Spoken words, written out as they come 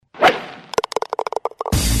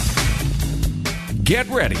Get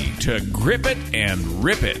ready to grip it and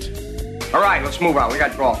rip it. All right, let's move on. We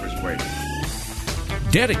got golfers waiting.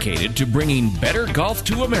 Dedicated to bringing better golf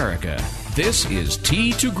to America, this is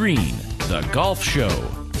Tee to Green, the golf show.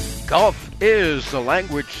 Golf is the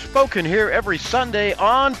language spoken here every Sunday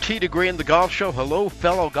on Tee to Green, the golf show. Hello,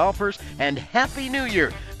 fellow golfers, and Happy New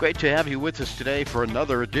Year. Great to have you with us today for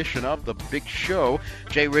another edition of the Big Show.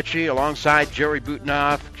 Jay Ritchie alongside Jerry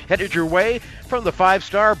Butenoff headed your way from the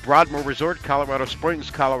five-star Broadmoor Resort, Colorado Springs,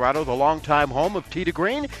 Colorado, the longtime home of Tee to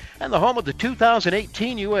Green and the home of the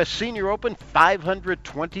 2018 U.S. Senior Open,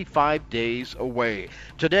 525 days away.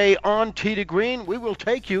 Today on Tee to Green, we will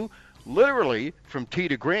take you literally from tee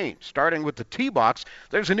to green. Starting with the tee box,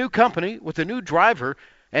 there's a new company with a new driver,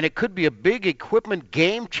 and it could be a big equipment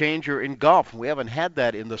game changer in golf. We haven't had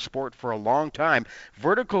that in the sport for a long time.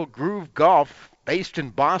 Vertical Groove Golf, based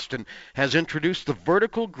in Boston, has introduced the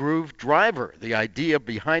Vertical Groove driver. The idea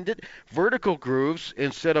behind it, vertical grooves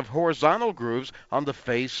instead of horizontal grooves on the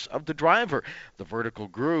face of the driver. The vertical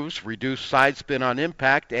grooves reduce side spin on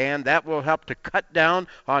impact, and that will help to cut down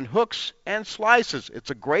on hooks and slices.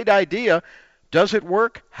 It's a great idea. Does it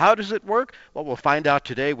work? How does it work? Well, we'll find out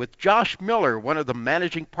today with Josh Miller, one of the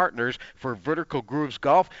managing partners for Vertical Grooves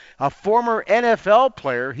Golf, a former NFL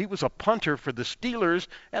player. He was a punter for the Steelers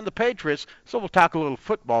and the Patriots, so we'll talk a little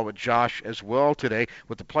football with Josh as well today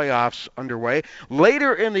with the playoffs underway.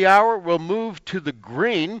 Later in the hour, we'll move to the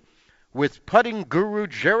green with putting guru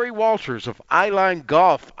Jerry Walters of Eyeline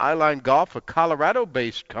Golf. Eyeline Golf, a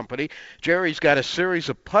Colorado-based company. Jerry's got a series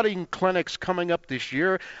of putting clinics coming up this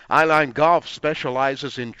year. Eyeline Golf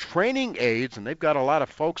specializes in training aids, and they've got a lot of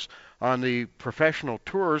folks on the professional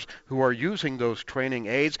tours who are using those training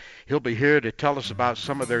aids. He'll be here to tell us about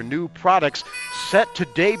some of their new products set to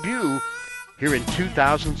debut here in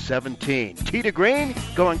 2017. Tee to Green,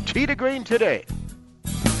 going Tee to Green today.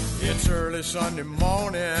 It's early Sunday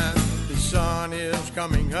morning, the sun is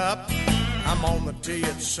coming up. I'm on the tee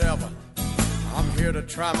at 7, I'm here to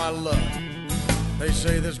try my luck. They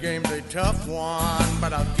say this game's a tough one,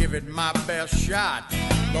 but I'll give it my best shot.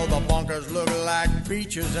 Though the bunkers look like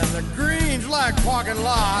beaches and the greens like parking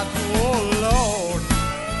lots. Oh Lord,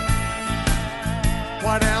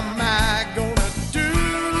 what am I gonna do?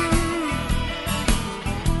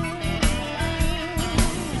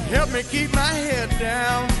 Help me keep my head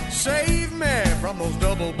down, save me from those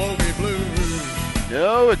double bogey blues.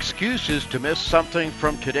 No excuses to miss something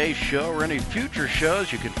from today's show or any future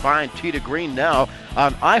shows. You can find Tee to Green now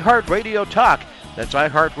on iHeartRadio Talk. That's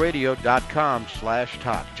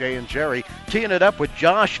iHeartRadio.com/talk. Jay and Jerry teeing it up with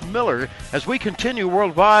Josh Miller as we continue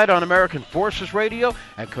worldwide on American Forces Radio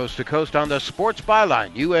and coast to coast on the Sports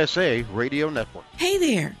Byline USA Radio Network. Hey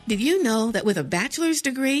there. Did you know that with a bachelor's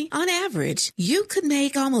degree, on average, you could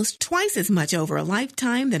make almost twice as much over a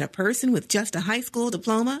lifetime than a person with just a high school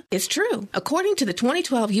diploma? It's true. According to the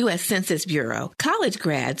 2012 U.S. Census Bureau, college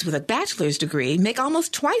grads with a bachelor's degree make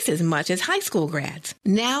almost twice as much as high school grads.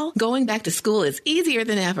 Now, going back to school is easier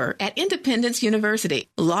than ever at Independence University.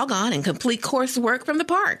 Log on and complete coursework from the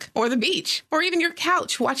park or the beach or even your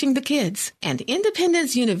couch watching the kids. And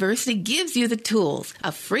Independence University gives you the tools,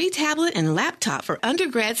 a free tablet and laptop for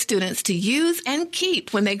undergrad students to use and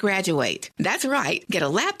keep when they graduate. That's right. Get a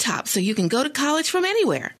laptop so you can go to college from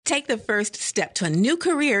anywhere. Take the first step to a new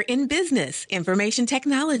career in business, information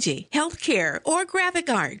technology, healthcare, or graphic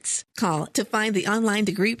arts. Call to find the online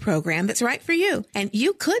degree program that's right for you, and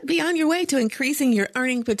you could be on your way to increasing your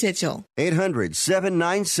earning potential.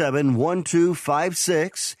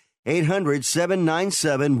 800-797-1256.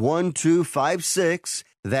 800-797-1256.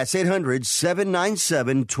 That's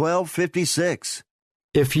 800-797-1256.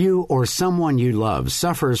 If you or someone you love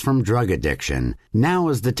suffers from drug addiction, now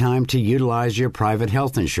is the time to utilize your private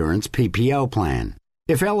health insurance PPO plan.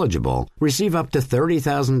 If eligible, receive up to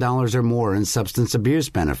 $30,000 or more in substance abuse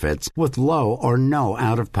benefits with low or no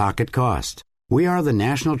out-of-pocket cost. We are the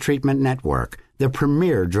National Treatment Network, the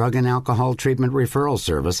premier drug and alcohol treatment referral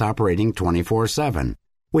service operating 24/7.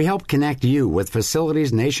 We help connect you with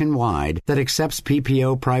facilities nationwide that accepts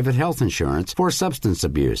PPO private health insurance for substance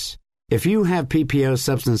abuse. If you have PPO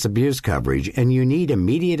substance abuse coverage and you need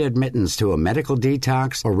immediate admittance to a medical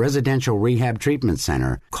detox or residential rehab treatment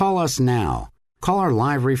center, call us now. Call our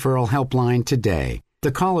live referral helpline today.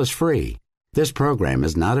 The call is free. This program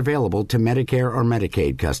is not available to Medicare or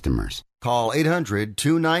Medicaid customers. Call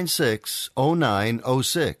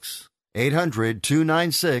 800-296-0906.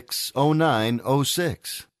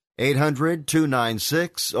 800-296-0906.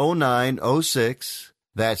 800-296-0906.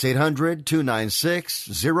 That's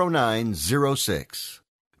 800-296-0906.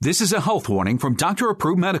 This is a health warning from Dr.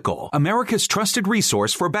 Approved Medical, America's trusted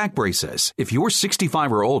resource for back braces. If you're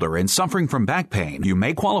 65 or older and suffering from back pain, you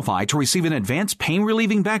may qualify to receive an advanced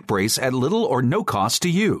pain-relieving back brace at little or no cost to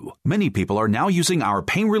you. Many people are now using our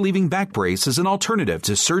pain-relieving back brace as an alternative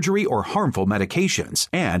to surgery or harmful medications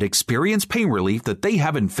and experience pain relief that they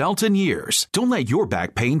haven't felt in years. Don't let your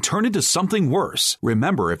back pain turn into something worse.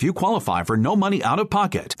 Remember, if you qualify for no money out of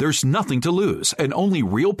pocket, there's nothing to lose and only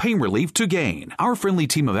real pain relief to gain. Our friendly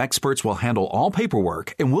team of experts will handle all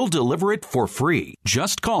paperwork and will deliver it for free.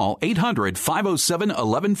 Just call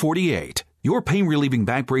 800-507-1148. Your pain-relieving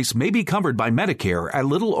back brace may be covered by Medicare at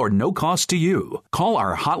little or no cost to you. Call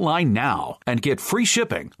our hotline now and get free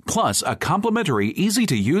shipping, plus a complimentary,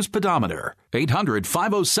 easy-to-use pedometer.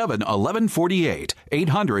 800-507-1148.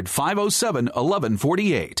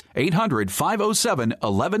 800-507-1148.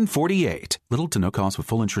 800-507-1148. Little to no cost with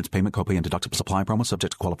full insurance payment, copay, and deductible supply promo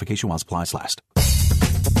subject to qualification while supplies last.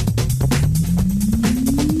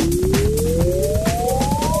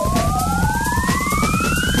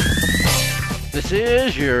 This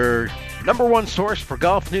is your number one source for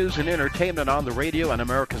golf news and entertainment on the radio and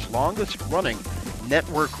America's longest-running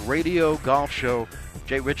network radio golf show.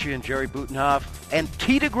 Jay Ritchie and Jerry Butenhoff and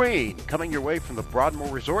Tee to Green coming your way from the Broadmoor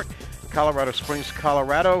Resort, Colorado Springs,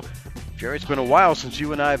 Colorado. Jerry, it's been a while since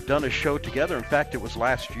you and I have done a show together. In fact, it was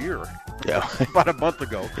last year. Yeah. About a month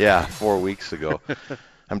ago. Yeah, 4 weeks ago.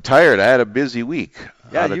 I'm tired. I had a busy week.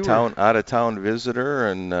 Yeah, out of town visitor,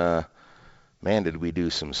 and man, did we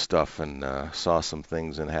do some stuff and saw some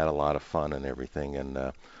things and had a lot of fun and everything.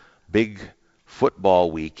 And big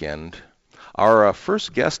football weekend. Our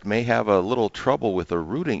first guest may have a little trouble with a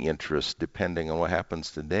rooting interest depending on what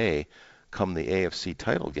happens today come the AFC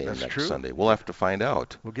title game next Sunday. We'll have to find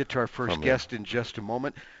out. We'll get to our first guest in just a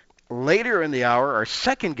moment. Later in the hour, our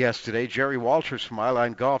second guest today, Jerry Walters from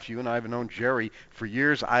Eyeline Golf. You and I have known Jerry for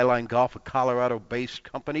years. Eyeline Golf, a Colorado-based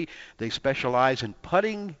company. They specialize in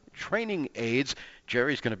putting training aids.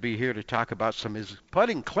 Jerry's going to be here to talk about some of his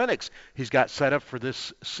putting clinics he's got set up for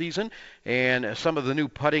this season and some of the new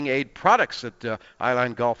putting aid products that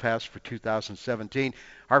Eyeline Golf has for 2017.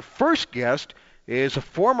 Our first guest is a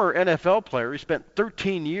former NFL player. He spent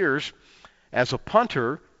 13 years as a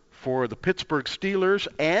punter for the Pittsburgh Steelers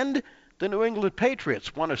and the New England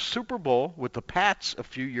Patriots. Won a Super Bowl with the Pats a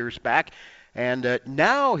few years back, and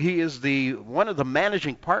now he is one of the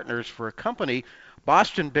managing partners for a company,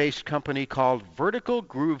 Boston-based company called Vertical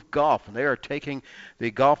Groove Golf, and they are taking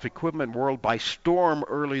the golf equipment world by storm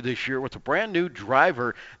early this year with a brand new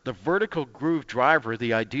driver, the Vertical Groove driver.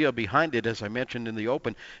 The idea behind it, as I mentioned in the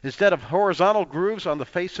open, instead of horizontal grooves on the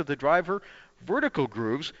face of the driver, vertical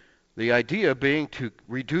grooves. The idea being to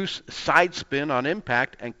reduce side spin on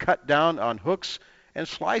impact and cut down on hooks and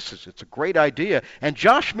slices. It's a great idea. And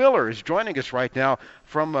Josh Miller is joining us right now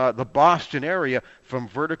from the Boston area from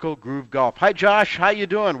Vertical Groove Golf. Hi, Josh. How you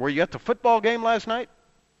doing? Were you at the football game last night?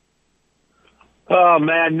 Oh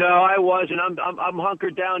man, no, I wasn't. I'm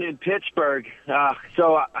hunkered down in Pittsburgh. It's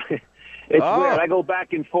weird. I go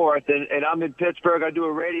back and forth, and I'm in Pittsburgh. I do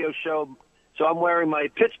a radio show, so I'm wearing my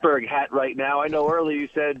Pittsburgh hat right now. I know earlier you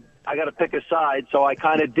said I got to pick a side, so I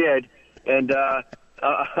kind of did, and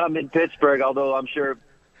I'm in Pittsburgh, although I'm sure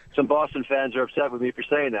some Boston fans are upset with me for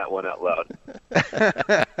saying that one out loud.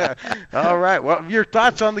 All right. Well, your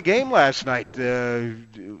thoughts on the game last night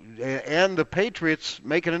and the Patriots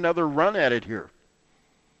making another run at it here?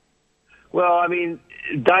 Well, I mean,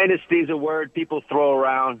 dynasty is a word people throw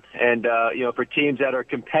around, and, for teams that are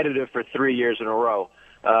competitive for 3 years in a row.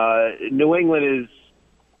 New England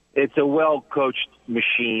it's a well-coached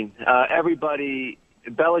machine.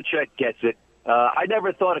 Belichick gets it. I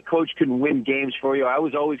never thought a coach could win games for you. I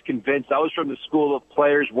was always convinced. I was from the school of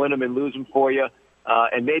players win them and lose them for you,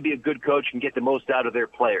 and maybe a good coach can get the most out of their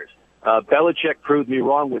players. Belichick proved me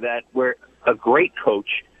wrong with that, where a great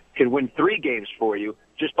coach can win 3 games for you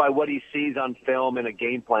just by what he sees on film and a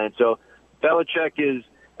game plan. So Belichick is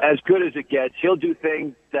as good as it gets. He'll do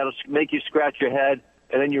things that'll make you scratch your head,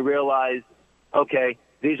 and then you realize, okay,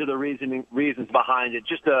 these are the reasons behind it.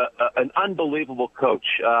 Just an unbelievable coach,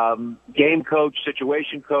 game coach,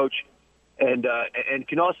 situation coach, and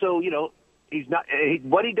can also,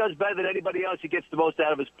 what he does better than anybody else. He gets the most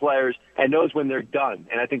out of his players and knows when they're done.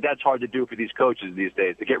 And I think that's hard to do for these coaches these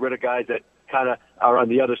days, to get rid of guys that kind of are on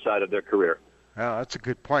the other side of their career. Oh, that's a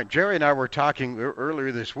good point. Jerry and I were talking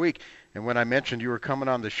earlier this week, and when I mentioned you were coming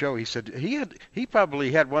on the show, he said he probably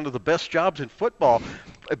had one of the best jobs in football,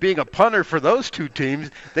 being a punter for those two teams.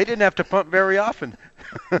 They didn't have to punt very often.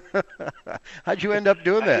 How'd you end up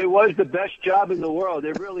doing that? It was the best job in the world.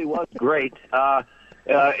 It really was great.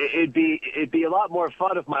 It'd be a lot more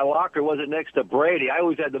fun if my locker wasn't next to Brady. I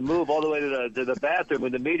always had to move all the way to the bathroom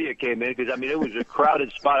when the media came in because, I mean, it was a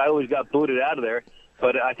crowded spot. I always got booted out of there.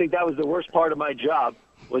 But I think that was the worst part of my job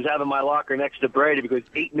was having my locker next to Brady because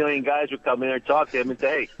 8 million guys would come in there and talk to him and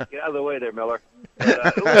say, "Hey, get out of the way there, Miller."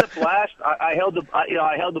 But, it was a blast. I held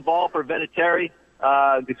the ball for Vinatieri,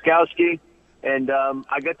 Gostkowski, and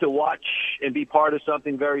I got to watch and be part of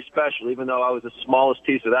something very special, even though I was the smallest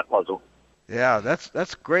piece of that puzzle. Yeah,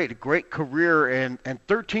 that's great. A great career, and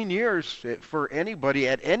 13 years for anybody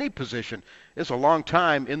at any position is a long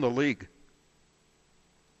time in the league.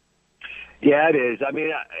 Yeah, it is. I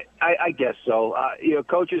mean, I guess so.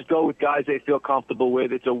 Coaches go with guys they feel comfortable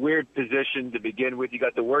with. It's a weird position to begin with. You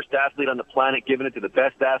got the worst athlete on the planet giving it to the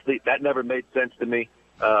best athlete. That never made sense to me.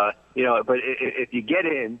 But if you get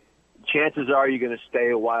in, chances are you're going to stay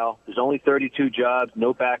a while. There's only 32 jobs,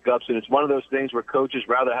 no backups, and it's one of those things where coaches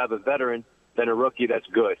rather have a veteran than a rookie that's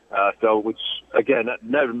good. Which, again, that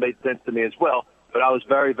never made sense to me as well. But I was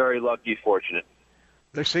very, very lucky, fortunate.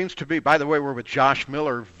 There seems to be, by the way, we're with Josh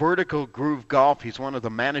Miller, Vertical Groove Golf. He's one of the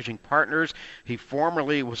managing partners. He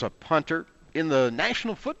formerly was a punter in the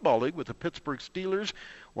National Football League with the Pittsburgh Steelers,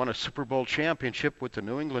 won a Super Bowl championship with the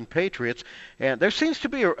New England Patriots. And there seems to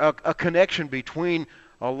be a connection between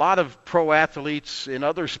a lot of pro athletes in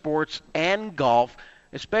other sports and golf,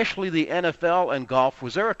 especially the NFL and golf.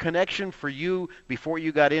 Was there a connection for you before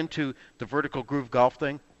you got into the Vertical Groove Golf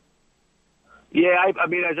thing? Yeah, I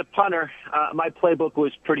mean, as a punter, my playbook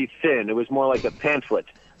was pretty thin. It was more like a pamphlet.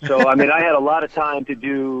 So, I mean, I had a lot of time to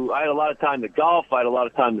golf. I had a lot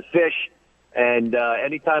of time to fish. And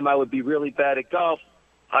anytime I would be really bad at golf,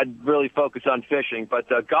 I'd really focus on fishing. But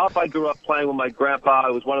golf, I grew up playing with my grandpa.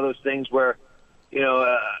 It was one of those things where,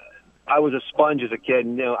 I was a sponge as a kid.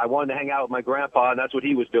 And, I wanted to hang out with my grandpa, and that's what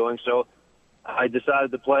he was doing. So I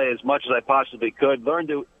decided to play as much as I possibly could.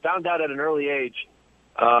 Found out at an early age,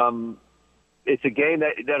 it's a game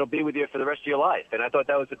that'll be with you for the rest of your life. And I thought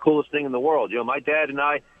that was the coolest thing in the world. My dad and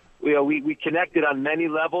I, we connected on many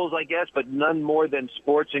levels, I guess, but none more than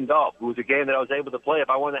sports and golf. It was a game that I was able to play.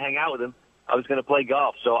 If I wanted to hang out with him, I was going to play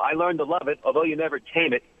golf. So I learned to love it. Although you never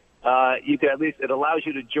tame it, you can at least, it allows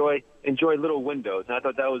you to enjoy little windows. And I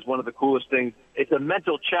thought that was one of the coolest things. It's a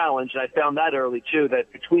mental challenge, and I found that early, too,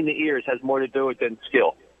 that between the ears has more to do with it than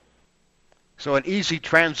skill. So an easy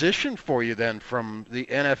transition for you then from the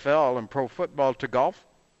NFL and pro football to golf?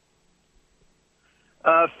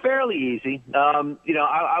 Fairly easy.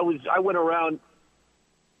 I went around,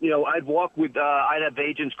 I'd walk with, I'd have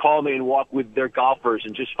agents call me and walk with their golfers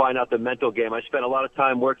and just find out the mental game. I spent a lot of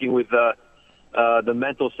time working with the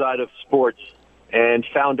mental side of sports and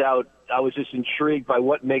found out I was just intrigued by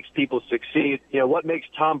what makes people succeed. What makes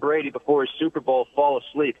Tom Brady before his Super Bowl fall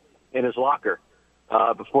asleep in his locker.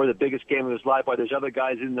 Before the biggest game of his life, why there's other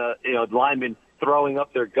guys in the, linemen throwing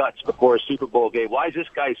up their guts before a Super Bowl game. Why is this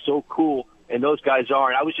guy so cool and those guys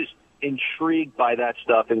aren't? I was just intrigued by that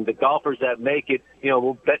stuff. And the golfers that make it,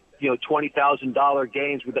 will bet, $20,000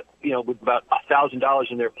 games with about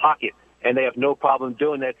 $1,000 in their pocket, and they have no problem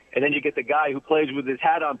doing that. And then you get the guy who plays with his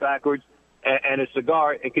hat on backwards and a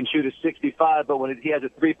cigar and can shoot a 65, but when he has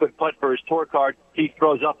a 3-foot putt for his tour card, he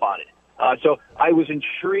throws up on it. So I was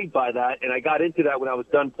intrigued by that, and I got into that when I was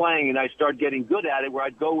done playing, and I started getting good at it where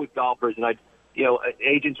I'd go with golfers, and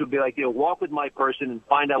agents would be like, walk with my person and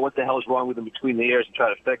find out what the hell's wrong with them between the ears and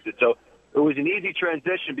try to fix it. So it was an easy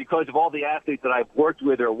transition because of all the athletes that I've worked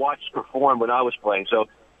with or watched perform when I was playing. So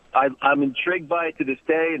I'm intrigued by it to this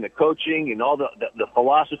day, and the coaching and all the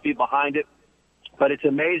philosophy behind it. But it's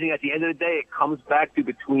amazing. At the end of the day, it comes back to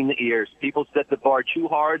between the ears. People set the bar too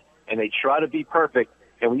hard, and they try to be perfect.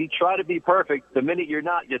 And when you try to be perfect, the minute you're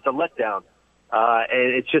not, it's a letdown.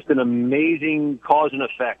 And it's just an amazing cause and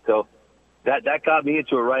effect. So that got me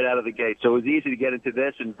into it right out of the gate. So it was easy to get into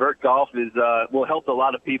this. And vert golf will help a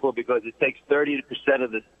lot of people because it takes 30%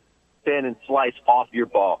 of the spin and slice off your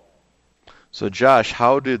ball. So Josh,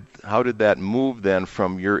 how did that move then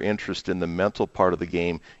from your interest in the mental part of the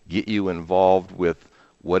game get you involved with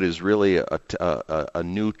what is really a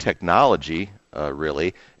new technology?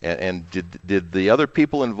 Really, and did the other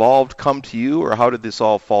people involved come to you, or how did this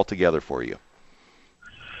all fall together for you?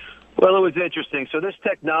 Well, it was interesting. So this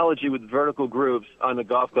technology with vertical grooves on the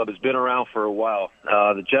golf club has been around for a while.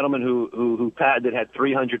 The gentleman who patented had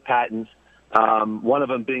 300 patents, one of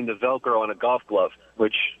them being the Velcro on a golf glove,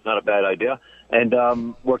 which not a bad idea,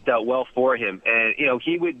 and worked out well for him. And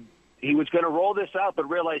he was going to roll this out, but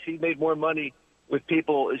realized he made more money with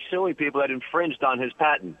people suing people that infringed on his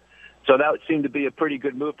patent. So that seemed to be a pretty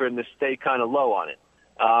good move for him to stay kind of low on it.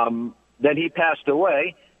 Then he passed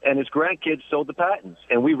away, and his grandkids sold the patents.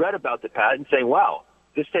 And we read about the patent saying, wow,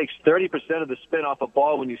 this takes 30% of the spin off a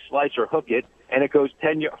ball when you slice or hook it, and it goes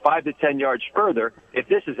 5 to 10 yards further. If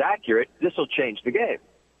this is accurate, this will change the game.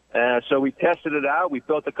 So we tested it out. We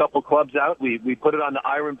built a couple clubs out. We put it on the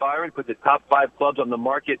Iron Byron, put the top 5 clubs on the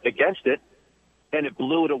market against it, and it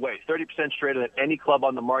blew it away. 30% straighter than any club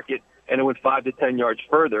on the market, and it went 5 to 10 yards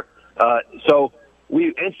further. So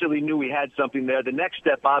we instantly knew we had something there. The next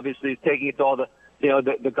step, obviously, is taking it to all the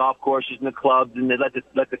golf courses and the clubs, and they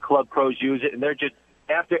let the club pros use it, and they're just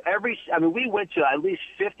after we went to at least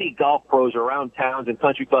 50 golf pros around towns and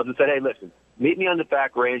country clubs and said, hey, listen, meet me on the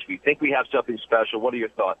back range. If you think we have something special, what are your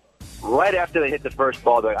thoughts? Right after they hit the first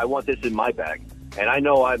ball, they're like, I want this in my bag. And I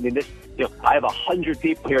know, I have 100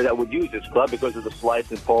 people here that would use this club because of the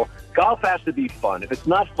slice and pull. Golf has to be fun. If it's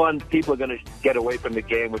not fun, people are going to get away from the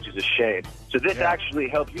game, which is a shame. So this actually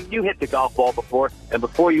helps you. You hit the golf ball before, and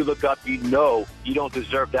before you look up, you know you don't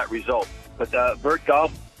deserve that result. But Vert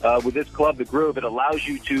Golf, with this club, the Groove, it allows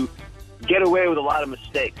you to get away with a lot of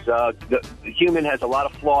mistakes. The human has a lot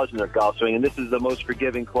of flaws in their golf swing, and this is the most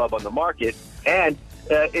forgiving club on the market. And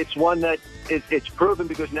it's one that it's proven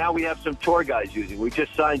because now we have some tour guys using. We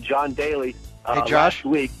just signed John Daly last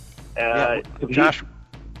week. Josh,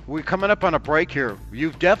 we're coming up on a break here.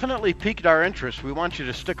 You've definitely piqued our interest. We want you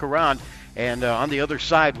to stick around, and on the other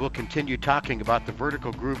side, we'll continue talking about the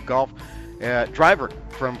Vertical Groove Golf driver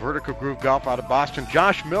from Vertical Groove Golf out of Boston,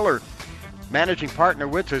 Josh Miller, managing partner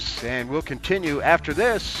with us, and we'll continue after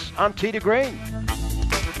this on Tee to Green.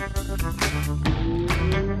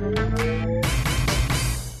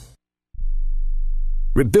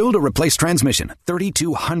 Rebuild or replace transmission,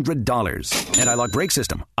 $3,200. Anti-lock brake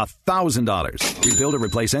system, $1,000. Rebuild or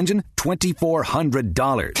replace engine,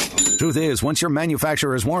 $2,400. Truth is, once your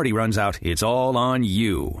manufacturer's warranty runs out, it's all on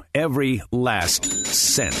you. Every last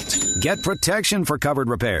cent. Get protection for covered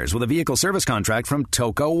repairs with a vehicle service contract from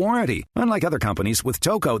Toco Warranty. Unlike other companies, with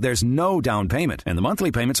Toco, there's no down payment, and the monthly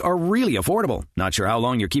payments are really affordable. Not sure how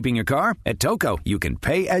long you're keeping your car? At Toco, you can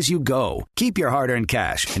pay as you go. Keep your hard-earned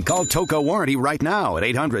cash and call Toco Warranty right now at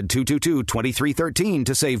 800-222-2313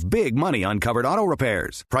 to save big money on covered auto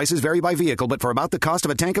repairs. Prices vary by vehicle, but for about the cost of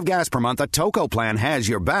a tank of gas per month, a Toco plan has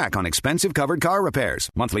your back on expensive covered car repairs.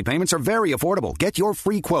 Monthly payments are very affordable. Get your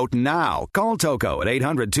free quote now. Call Toco at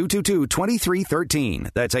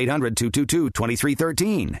 800-222-2313. That's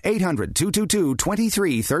 800-222-2313.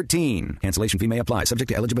 800-222-2313. Cancellation fee may apply. Subject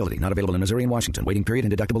to eligibility. Not available in Missouri and Washington. Waiting period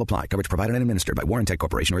and deductible apply. Coverage provided and administered by Warrantech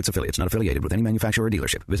Corporation or its affiliates. Not affiliated with any manufacturer or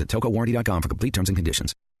dealership. Visit TocoWarranty.com for complete terms and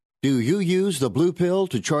conditions. Do you use the Blue Pill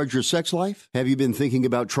to charge your sex life? Have you been thinking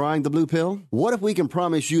about trying the Blue Pill? What if we can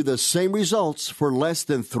promise you the same results for less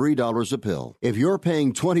than $3 a pill? If you're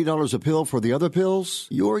paying $20 a pill for the other pills,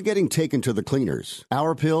 you're getting taken to the cleaners.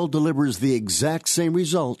 Our pill delivers the exact same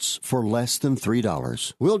results for less than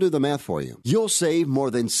 $3. We'll do the math for you. You'll save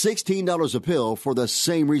more than $16 a pill for the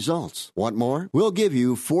same results. Want more? We'll give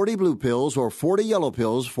you 40 blue pills or 40 yellow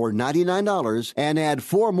pills for $99 and add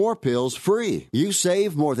 4 more pills free. You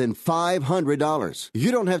save more than $500.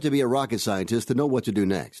 You don't have to be a rocket scientist to know what to do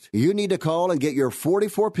next. You need to call and get your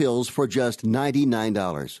 44 pills for just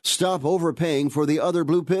 $99. Stop overpaying for the other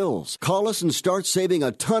blue pills. Call us and start saving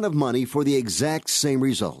a ton of money for the exact same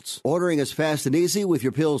results. Ordering is fast and easy with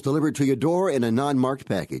your pills delivered to your door in a non-marked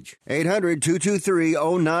package.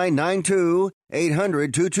 800-223-0992.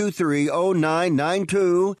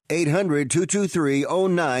 800-223-0992.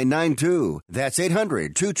 800-223-0992. That's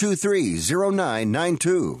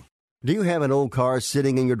 800-223-0992. Do you have an old car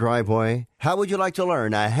sitting in your driveway? How would you like to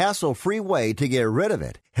learn a hassle-free way to get rid of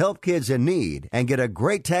it, help kids in need, and get a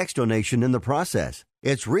great tax donation in the process?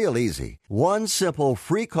 It's real easy. One simple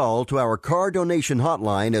free call to our car donation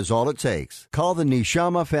hotline is all it takes. Call the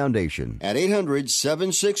Neshama Foundation at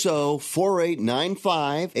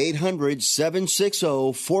 800-760-4895,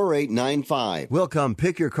 800-760-4895. We'll come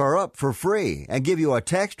pick your car up for free and give you a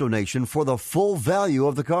tax donation for the full value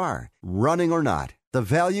of the car, running or not. The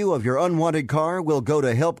value of your unwanted car will go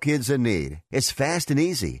to help kids in need. It's fast and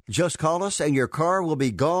easy. Just call us and your car will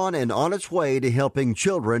be gone and on its way to helping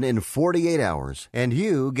children in 48 hours. And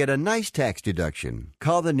you get a nice tax deduction.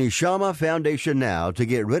 Call the Neshama Foundation now to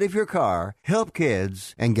get rid of your car, help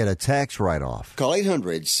kids, and get a tax write-off. Call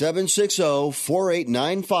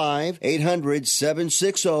 800-760-4895,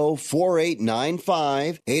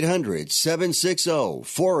 800-760-4895,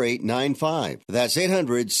 800-760-4895. That's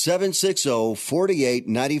 800-760-4895.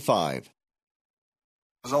 $98.95.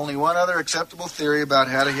 There's only one other acceptable theory about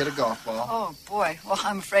how to hit a golf ball. Oh, boy. Well,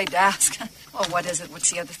 I'm afraid to ask. Well, what is it?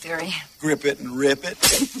 What's the other theory? Grip it and rip it.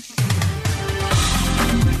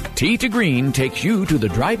 Tee to Green takes you to the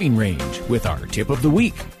driving range with our tip of the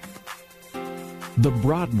week. The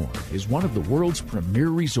Broadmoor is one of the world's premier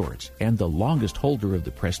resorts and the longest holder of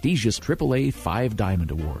the prestigious AAA 5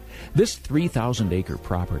 Diamond Award. This 3,000-acre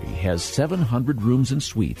property has 700 rooms and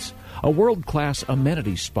suites, a world-class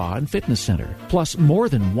amenity spa and fitness center, plus more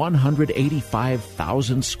than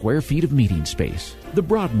 185,000 square feet of meeting space. The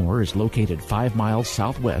Broadmoor is located 5 miles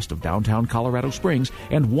southwest of downtown Colorado Springs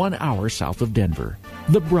and 1 hour south of Denver.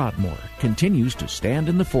 The Broadmoor continues to stand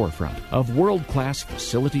in the forefront of world-class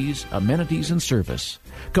facilities, amenities, and service,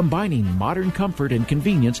 combining modern comfort and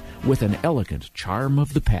convenience with an elegant charm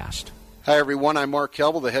of the past. Hi, everyone. I'm Mark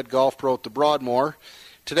Kelble, the head golf pro at the Broadmoor.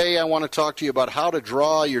 Today I want to talk to you about how to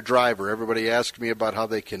draw your driver. Everybody asks me about how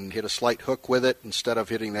they can hit a slight hook with it instead of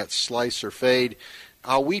hitting that slice or fade.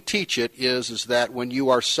 How we teach it is that when you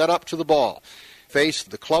are set up to the ball, face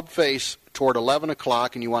the club face toward 11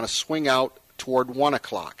 o'clock and you want to swing out toward 1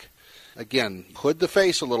 o'clock. Again, hood the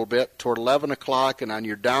face a little bit toward 11 o'clock, and on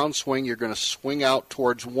your downswing you're going to swing out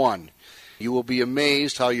towards 1. You will be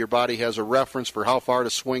amazed how your body has a reference for how far to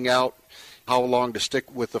swing out, how long to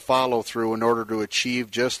stick with the follow-through in order to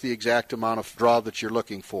achieve just the exact amount of draw that you're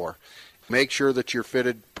looking for. Make sure that you're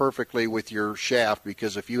fitted perfectly with your shaft,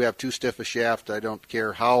 because if you have too stiff a shaft, I don't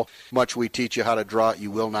care how much we teach you how to draw it,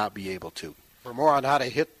 you will not be able to. For more on how to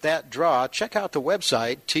hit that draw, check out the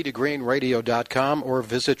website, tee2greenradio.com, or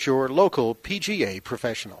visit your local PGA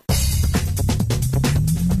professional.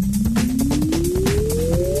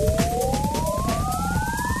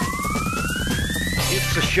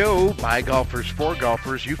 It's a show by golfers for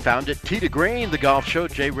golfers. You found it. Tee to Green, the golf show.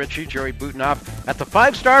 Jay Ritchie, Jerry Butenoff at the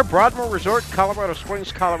 5-star Broadmoor Resort, Colorado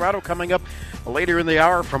Springs, Colorado. Coming up later in the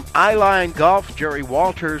hour from Eyeline Golf, Jerry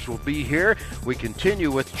Walters will be here. We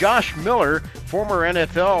continue with Josh Miller, former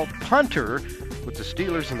NFL punter with the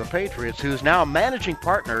Steelers and the Patriots, who's now managing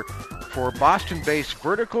partner for Boston-based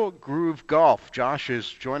Vertical Groove Golf. Josh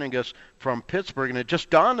is joining us from Pittsburgh, and it just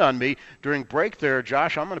dawned on me during break there,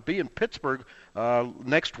 Josh, I'm going to be in Pittsburgh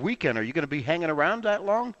next weekend. Are you going to be hanging around that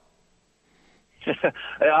long?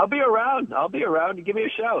 I'll be around. Give me a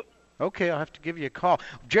shout. Okay, I'll have to give you a call.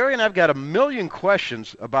 Jerry and I've got a million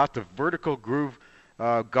questions about the Vertical Groove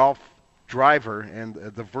golf driver and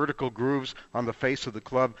the vertical grooves on the face of the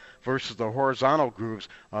club versus the horizontal grooves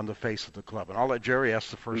on the face of the club. And I'll let Jerry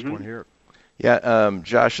ask the first one here. Yeah,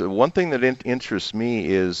 Josh, one thing that interests me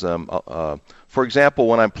is, for example,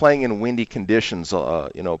 when I'm playing in windy conditions,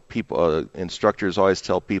 instructors always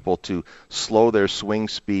tell people to slow their swing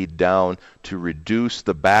speed down to reduce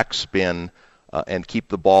the backspin and keep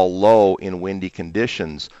the ball low in windy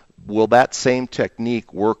conditions. Will that same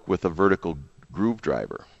technique work with a vertical groove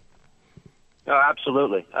driver? Oh,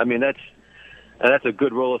 absolutely. I mean, that's a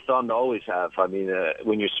good rule of thumb to always have. I mean,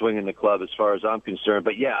 when you're swinging the club, as far as I'm concerned.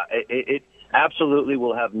 But yeah, it absolutely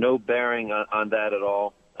will have no bearing on that at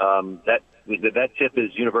all. That tip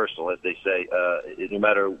is universal, as they say. No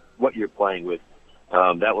matter what you're playing with,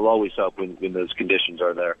 that will always help when those conditions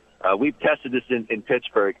are there. We've tested this in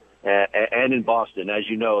Pittsburgh and in Boston. As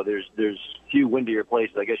you know, there's few windier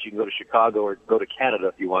places. I guess you can go to Chicago or go to Canada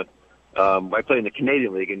if you want. I played in the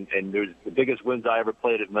Canadian League, and there's the biggest winds I ever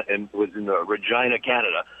played and was in Regina,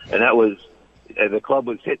 Canada, and that was the club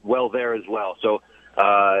was hit well there as well. So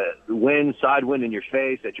wind, side wind in your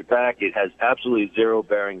face, at your back, it has absolutely zero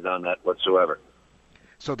bearings on that whatsoever.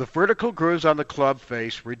 So the vertical grooves on the club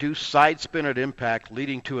face reduce side spin at impact,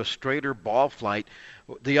 leading to a straighter ball flight.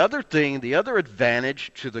 The other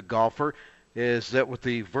advantage to the golfer is that with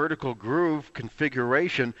the vertical groove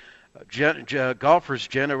configuration, golfers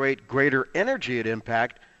generate greater energy at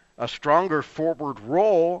impact, a stronger forward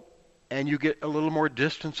roll, and you get a little more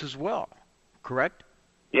distance as well. Correct?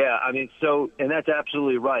 Yeah, I mean, and that's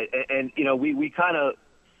absolutely right. And you know,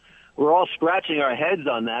 we're all scratching our heads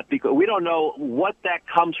on that because we don't know what that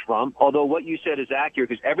comes from, although what you said is accurate,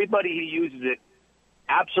 because everybody who uses it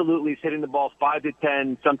absolutely is hitting the ball 5 to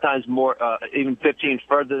 10, sometimes more, even 15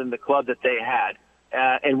 further than the club that they had.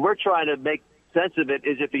 And we're trying to make sense of it.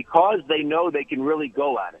 Is it because they know they can really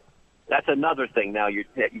go at it? That's another thing now you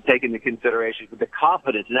take into consideration, the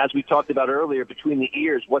confidence. And as we talked about earlier, between the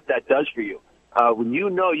ears, what that does for you. When you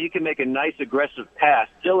know you can make a nice aggressive pass,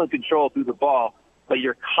 still in control through the ball, but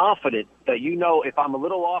you're confident that you know if I'm a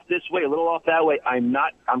little off this way, a little off that way, I'm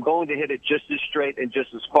going to hit it just as straight and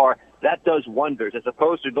just as far. That does wonders, as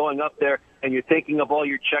opposed to going up there and you're thinking of all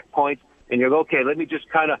your checkpoints and you're okay, let me just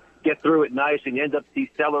kind of get through it nice, and you end up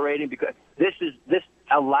decelerating, because this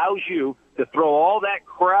allows you to throw all that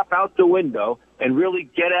crap out the window and really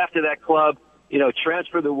get after that club,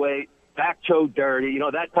 transfer the weight, back toe dirty,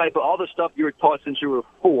 that type of all the stuff you were taught since you were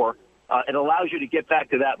 4. it allows you to get back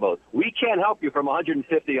to that mode. We can't help you from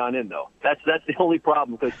 150 on in, though. That's the only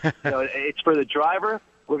problem, because it's for the driver.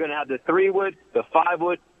 We're going to have the 3-wood, the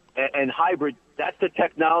 5-wood, and hybrid. That's the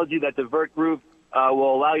technology that the Vert Groove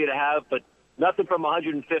will allow you to have, but nothing from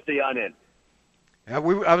 150 on in. I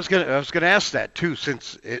was going to ask that too.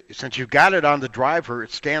 Since you got it on the driver,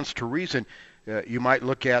 it stands to reason you might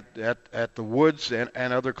look at the woods and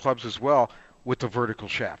other clubs as well with the vertical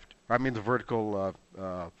shaft. I mean the vertical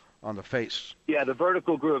on the face. Yeah, the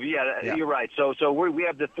vertical groove. Yeah. You're right. So we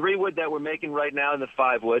have the 3-wood that we're making right now and the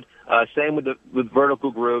 5-wood. Same with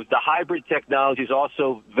vertical grooves. The hybrid technology is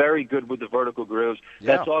also very good with the vertical grooves.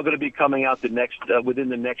 Yeah. That's all going to be coming out within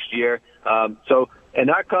the next year.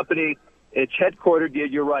 And our company, it's headquartered,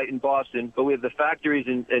 you're right, in Boston, but we have the factories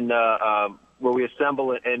in where we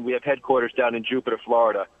assemble it, and we have headquarters down in Jupiter,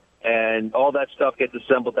 Florida. And all that stuff gets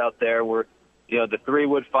assembled out there. The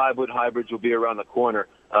 3-wood, 5-wood hybrids will be around the corner.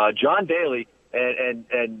 John Daly,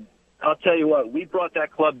 and I'll tell you what, we brought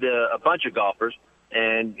that club to a bunch of golfers,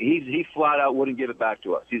 and he flat out wouldn't give it back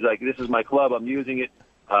to us. He's like, this is my club, I'm using it,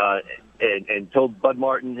 and told Bud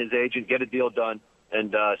Martin, his agent, get a deal done.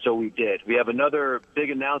 And so we did. We have another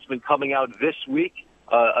big announcement coming out this week.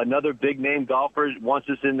 Another big-name golfer wants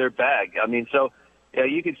us in their bag. I mean, so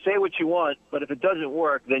you can say what you want, but if it doesn't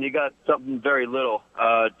work, then you got something very little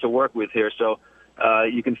to work with here. So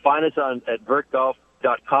you can find us at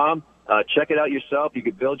vertgolf.com. Check it out yourself. You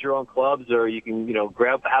can build your own clubs, or you can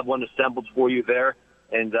have one assembled for you there.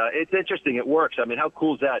 And it's interesting. It works. I mean, how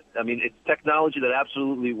cool is that? I mean, it's technology that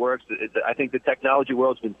absolutely works. I think the technology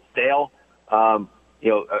world's been stale.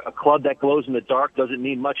 A club that glows in the dark doesn't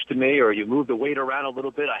mean much to me, or you move the weight around a little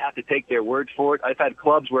bit, I have to take their word for it. I've had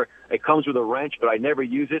clubs where it comes with a wrench, but I never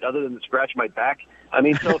use it other than to scratch my back. I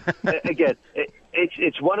mean, so again,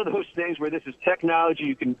 it's one of those things where this is technology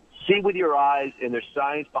you can see with your eyes, and there's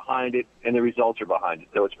science behind it, and the results are behind it.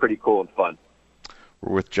 So it's pretty cool and fun.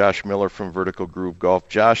 We're with Josh Miller from Vertical Groove Golf.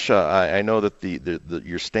 Josh, I know that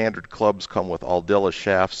your standard clubs come with Aldila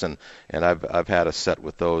shafts, and I've had a set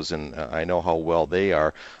with those, and I know how well they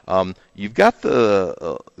are. You've got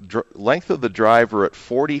the length of the driver at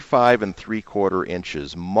 45 3/4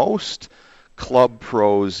 inches. Most club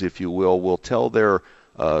pros, if you will tell their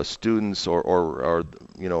students or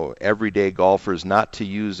everyday golfers not to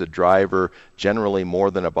use a driver generally more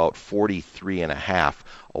than about 43 1/2.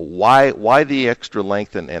 Why the extra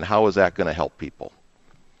length, and how is that going to help people?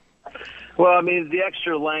 Well, I mean, the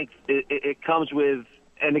extra length, it comes with,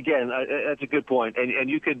 and again, that's a good point, and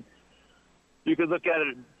you could look at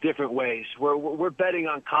it different ways. We're betting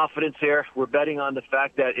on confidence here. We're betting on the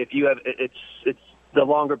fact that if you have, it's the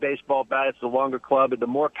longer baseball bat, it's the longer club, and the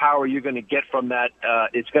more power you're going to get from that,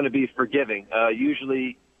 it's going to be forgiving.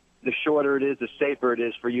 Usually, the shorter it is, the safer it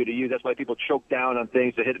is for you to use. That's why people choke down on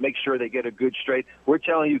things to make sure they get a good straight. We're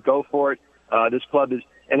telling you, go for it. This club is,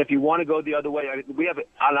 and if you want to go the other way, we have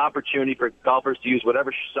an opportunity for golfers to use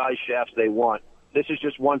whatever size shafts they want. This is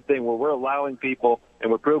just one thing where we're allowing people,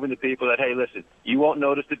 and we're proving to people that, hey, listen, you won't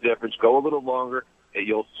notice the difference. Go a little longer, and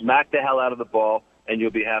you'll smack the hell out of the ball, and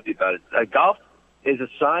you'll be happy about it. Golf is a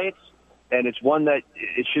science, and it's one that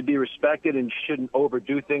it should be respected, and shouldn't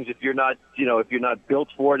overdo things if you're not built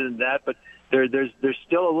for it and that. But there's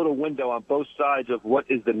still a little window on both sides of what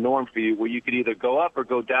is the norm for you, where you could either go up or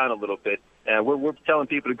go down a little bit. And we're telling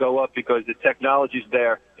people to go up because the technology's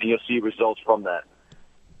there, and you'll see results from that.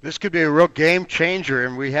 This could be a real game changer,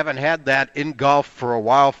 and we haven't had that in golf for a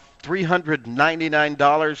while.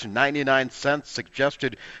 $399.99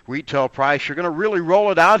 suggested retail price. You're going to really roll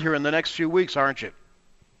it out here in the next few weeks, aren't you?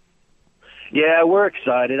 Yeah, we're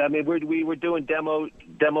excited. I mean, we were doing demo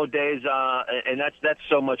days, and that's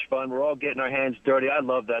so much fun. We're all getting our hands dirty. I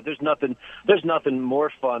love that. There's nothing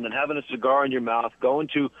more fun than having a cigar in your mouth, going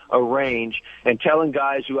to a range, and telling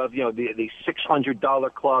guys who have the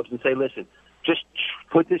 $600 clubs and say, listen, just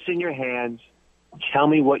put this in your hands. Tell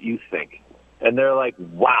me what you think. And they're like,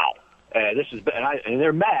 wow. And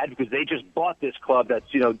they're mad because they just bought this club that's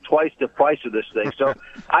twice the price of this thing. So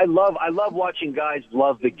I love watching guys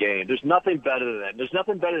love the game. There's nothing better than that. There's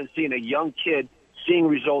nothing better than seeing a young kid seeing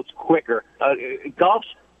results quicker.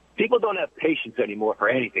 People don't have patience anymore for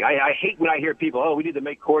anything. I hate when I hear people, we need to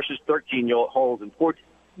make courses 13 holes and 14.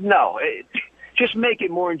 No, just make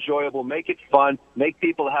it more enjoyable, make it fun, make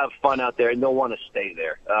people have fun out there, and they'll want to stay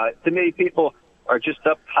there. To me, people are just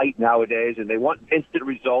uptight nowadays, and they want instant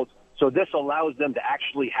results. So this allows them to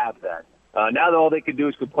actually have that. Now all they can do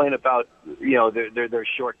is complain about, their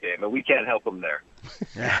short game, and we can't help them there.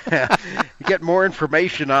 You get more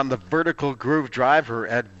information on the Vertical Groove driver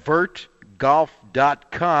at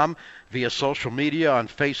vertgolf.com, via social media on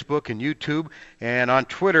Facebook and YouTube, and on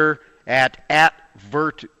Twitter at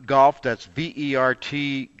Vert Golf. That's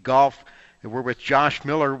VERT Golf. And we're with Josh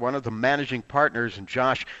Miller, one of the managing partners. And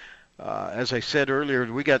Josh, as I said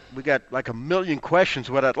earlier, we got like a million questions.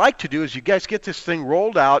 What I'd like to do is you guys get this thing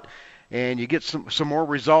rolled out, and you get some more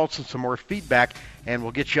results and some more feedback, and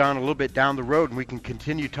we'll get you on a little bit down the road, and we can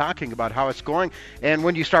continue talking about how it's going. And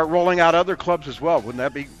when you start rolling out other clubs as well, wouldn't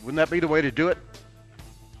that be the way to do it?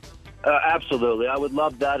 Absolutely. I would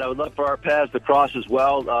love that. I would love for our paths to cross as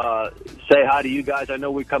well. Say hi to you guys. I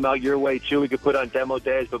know we come out your way, too. We could put on demo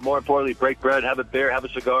days, but more importantly, break bread, have a beer, have a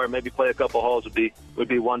cigar, and maybe play a couple holes would be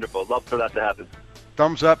wonderful. Love for that to happen.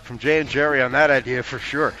 Thumbs up from Jay and Jerry on that idea for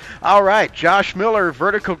sure. All right, Josh Miller,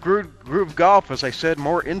 Vertical Groove Golf. As I said,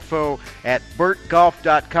 more info at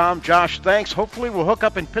bertgolf.com. Josh, thanks. Hopefully we'll hook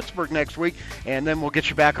up in Pittsburgh next week, and then we'll get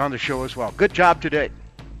you back on the show as well. Good job today.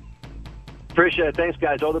 Appreciate it. Thanks,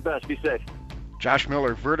 guys. All the best. Be safe. Josh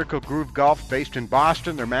Miller, Vertical Groove Golf, based in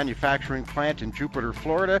Boston. Their manufacturing plant in Jupiter,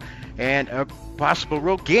 Florida, and a possible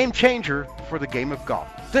real game changer for the game of golf.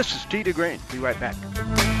 This is Tee to Green. Be right back.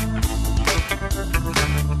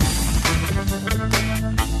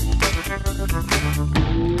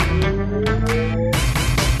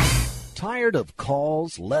 Tired of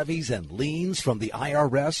calls, levies, and liens from the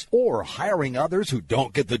IRS or hiring others who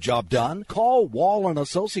don't get the job done? Call Wall &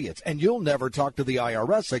 Associates and you'll never talk to the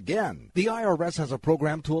IRS again. The IRS has a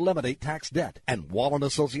program to eliminate tax debt, and Wall &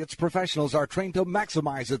 Associates professionals are trained to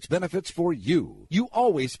maximize its benefits for you. You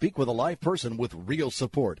always speak with a live person with real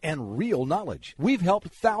support and real knowledge. We've helped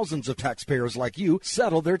thousands of taxpayers like you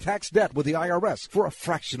settle their tax debt with the IRS for a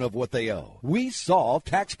fraction of what they owe. We solve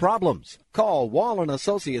tax problems. Call Wall &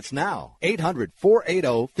 Associates now,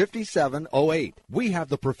 800-480-5708. We have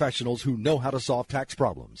the professionals who know how to solve tax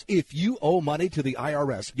problems. If you owe money to the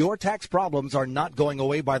IRS, your tax problems are not going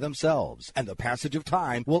away by themselves, and the passage of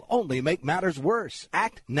time will only make matters worse.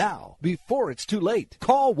 Act now, before it's too late.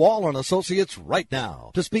 Call Wall & Associates right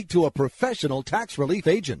now to speak to a professional tax relief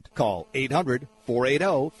agent. Call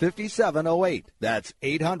 800-480-5708. That's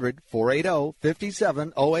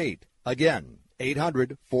 800-480-5708. Again,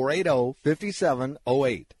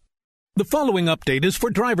 800-480-5708. The following update is for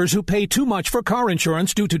drivers who pay too much for car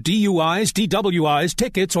insurance due to DUIs, DWIs,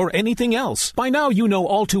 tickets, or anything else. By now, you know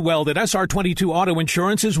all too well that SR22 auto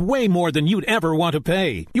insurance is way more than you'd ever want to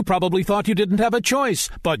pay. You probably thought you didn't have a choice,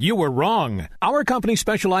 but you were wrong. Our company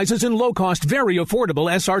specializes in low-cost, very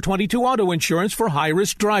affordable SR22 auto insurance for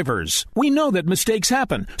high-risk drivers. We know that mistakes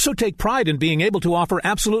happen, so take pride in being able to offer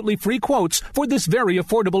absolutely free quotes for this very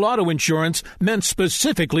affordable auto insurance meant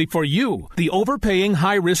specifically for you, the overpaying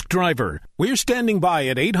high-risk driver. We're standing by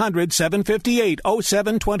at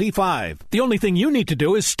 800-758-0725. The only thing you need to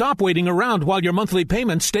do is stop waiting around while your monthly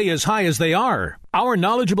payments stay as high as they are. Our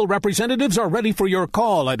knowledgeable representatives are ready for your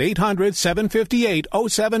call at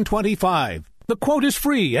 800-758-0725. The quote is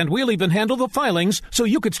free, and we'll even handle the filings so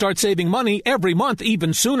you could start saving money every month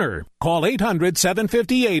even sooner. Call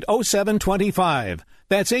 800-758-0725.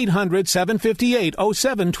 That's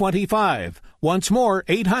 800-758-0725. Once more,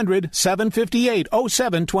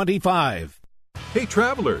 800-758-0725. Hey,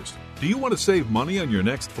 travelers, do you want to save money on your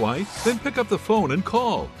next flight? Then pick up the phone and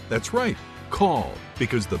call. That's right, call,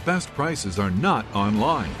 because the best prices are not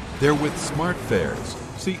online. They're with SmartFares.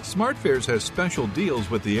 See, SmartFares has special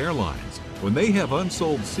deals with the airlines. When they have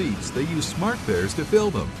unsold seats, they use SmartFares to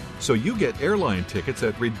fill them. So you get airline tickets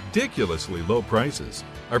at ridiculously low prices.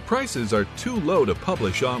 Our prices are too low to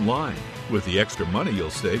publish online. With the extra money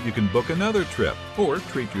you'll save, you can book another trip or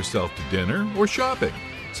treat yourself to dinner or shopping.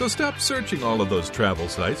 So stop searching all of those travel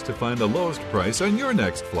sites to find the lowest price on your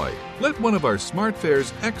next flight. Let one of our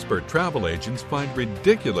SmartFares expert travel agents find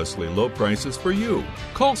ridiculously low prices for you.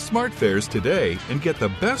 Call SmartFares today and get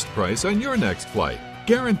the best price on your next flight.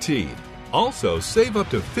 Guaranteed. Also, save up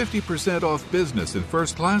to 50% off business and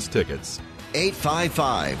first class tickets.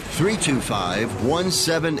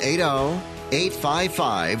 855-325-1780.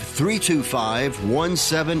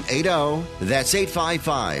 855-325-1780. That's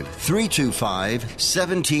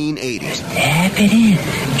 855-325-1780. Just tap it in.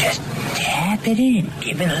 Just tap it in.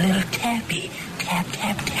 Give it a little tappy. Tap,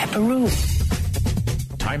 tap, tap-a-roo.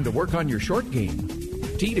 Time to work on your short game.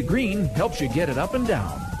 Tee to Green helps you get it up and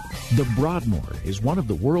down. The Broadmoor is one of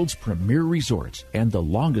the world's premier resorts and the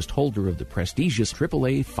longest holder of the prestigious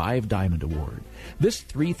AAA 5 Diamond Award. This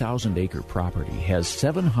 3,000-acre property has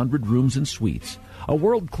 700 rooms and suites, a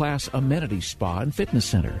world-class amenity spa and fitness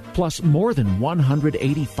center, plus more than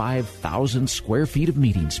 185,000 square feet of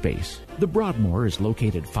meeting space. The Broadmoor is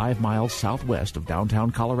located 5 miles southwest of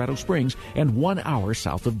downtown Colorado Springs and 1 hour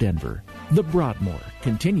south of Denver. The Broadmoor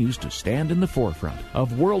continues to stand in the forefront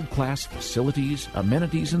of world-class facilities,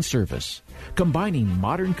 amenities, and service, combining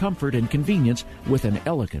modern comfort and convenience with an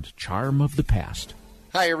elegant charm of the past.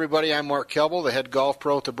 Hi, everybody. I'm Mark Kelble, the head golf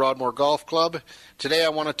pro at the Broadmoor Golf Club. Today I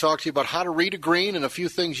want to talk to you about how to read a green and a few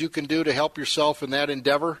things you can do to help yourself in that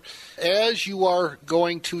endeavor as you are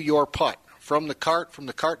going to your putt. From the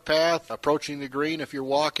cart path, approaching the green if you're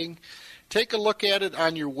walking, take a look at it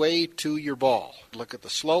on your way to your ball. Look at the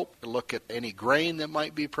slope, look at any grain that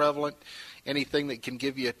might be prevalent, anything that can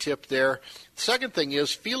give you a tip there. The second thing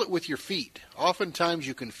is feel it with your feet. Oftentimes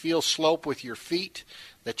you can feel slope with your feet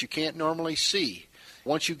that you can't normally see.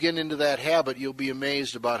 Once you get into that habit, you'll be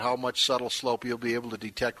amazed about how much subtle slope you'll be able to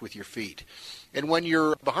detect with your feet. And when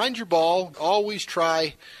you're behind your ball, always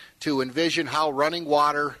try to envision how running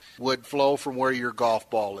water would flow from where your golf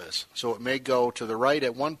ball is. So it may go to the right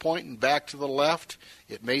at one point and back to the left.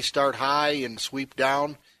 It may start high and sweep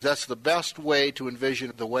down. That's the best way to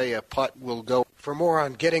envision the way a putt will go. For more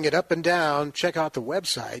on getting it up and down, check out the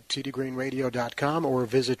website, tdgreenradio.com, or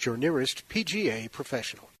visit your nearest PGA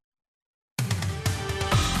professional.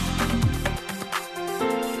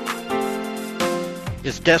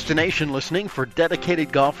 It's destination listening for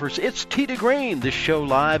dedicated golfers. It's Tee to Green, this show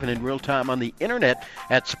live and in real time on the internet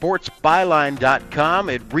at sportsbyline.com.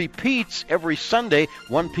 It repeats every Sunday,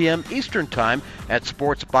 1 p.m. Eastern Time at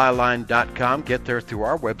sportsbyline.com. Get there through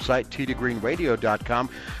our website, tdgreenradio.com.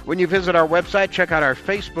 When you visit our website, check out our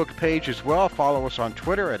Facebook page as well. Follow us on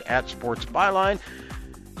Twitter at @sportsbyline.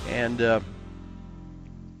 And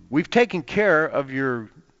we've taken care of your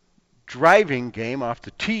driving game off the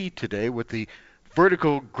tee today with the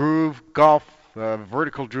Vertical Groove Golf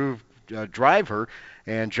driver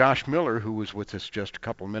and Josh Miller, who was with us just a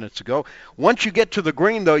couple of minutes ago. Once you get to the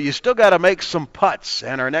green, though, you still got to make some putts,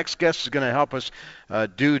 and our next guest is going to help us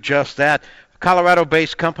do just that.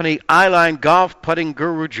 Colorado-based company Eyeline Golf putting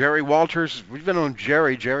guru Jerry Walters. We've been on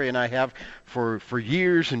Jerry and I have for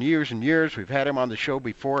years and years and years. We've had him on the show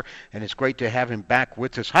before, and it's great to have him back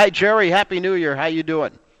with us. Hi, Jerry. Happy New Year. How you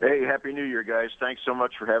doing? Hey, Happy New Year, guys. Thanks so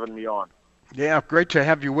much for having me on. Yeah, great to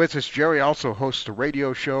have you with us. Jerry also hosts a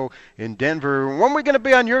radio show in Denver. When are we going to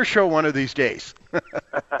be on your show one of these days?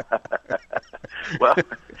 Well,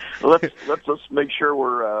 let's make sure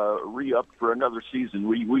we're re-upped for another season.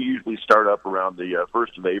 We usually start up around the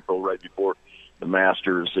 1st of April, right before the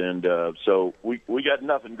Masters, and so we got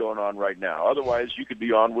nothing going on right now. Otherwise, you could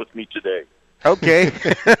be on with me today. Okay.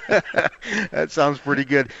 That sounds pretty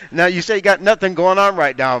good. Now, you say you got nothing going on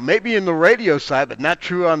right now. Maybe in the radio side, but not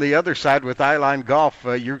true on the other side with Eyeline Golf.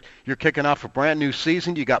 You're kicking off a brand new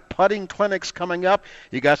season. You got putting clinics coming up.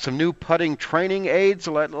 You got some new putting training aids.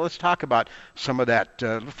 Let's talk about some of that.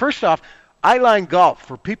 First off, Eyeline Golf,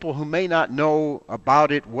 for people who may not know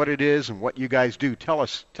about it, what it is, and what you guys do. Tell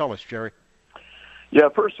us, Jerry. Yeah,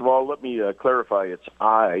 first of all, let me clarify. It's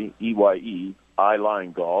EYE.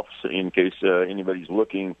 Eyeline Golf, in case anybody's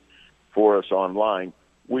looking for us online.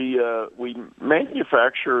 We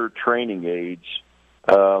manufacture training aids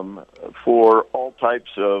for all types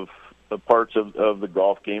of parts of the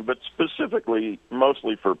golf game, but specifically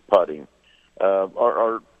mostly for putting.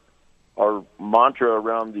 Our mantra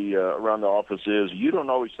around the office is you don't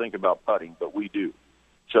always think about putting, but we do.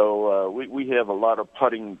 So we have a lot of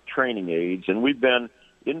putting training aids, and we've been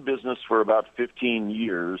in business for about 15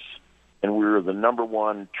 years. And we were the number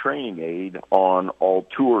one training aid on all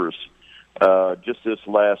tours. Just this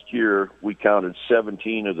last year, we counted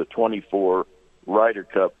 17 of the 24 Ryder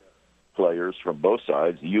Cup players from both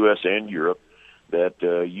sides, the U.S. and Europe, that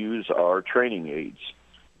use our training aids.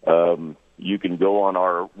 You can go on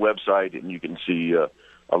our website and you can see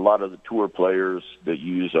a lot of the tour players that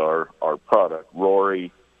use our product.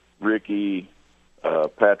 Rory, Ricky,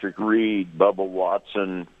 Patrick Reed, Bubba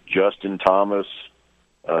Watson, Justin Thomas,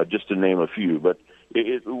 just to name a few. But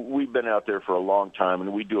we've been out there for a long time,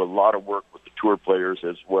 and we do a lot of work with the tour players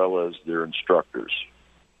as well as their instructors.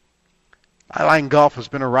 Eyeline Golf has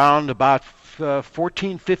been around about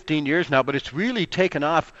 14, 15 years now, but it's really taken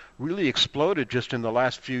off, really exploded just in the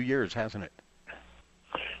last few years, hasn't it?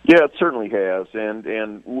 Yeah, it certainly has,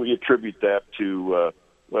 and we attribute that to,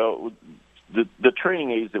 the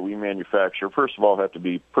training aids that we manufacture, first of all, have to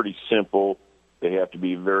be pretty simple. They have to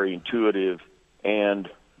be very intuitive. And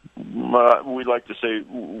we like to say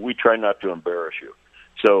we try not to embarrass you.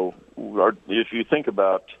 So if you think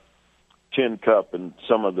about Tin Cup and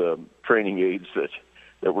some of the training aids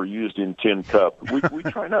that were used in tin cup. We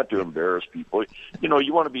try not to embarrass people. You know,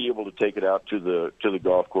 you want to be able to take it out to the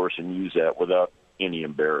golf course and use that without any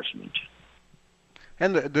embarrassment.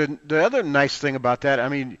 And the other nice thing about that, I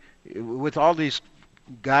mean, with all these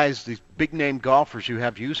guys, these big name golfers you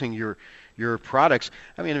have using your products,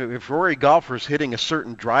 I mean, if Rory Golfer's hitting a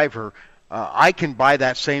certain driver, I can buy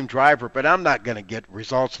that same driver, but I'm not going to get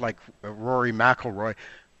results like Rory McIlroy.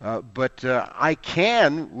 But I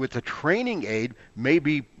can, with a training aid,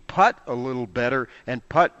 maybe putt a little better and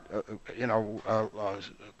putt,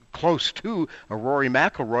 close to a Rory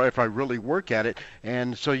McIlroy if I really work at it.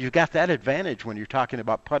 And so you got that advantage when you're talking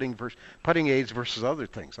about putting aids versus other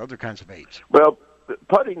things, other kinds of aids. Well,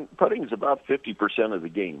 putting is about 50% of the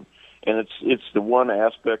game. And it's the one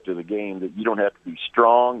aspect of the game that you don't have to be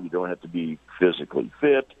strong, you don't have to be physically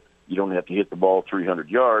fit, you don't have to hit the ball 300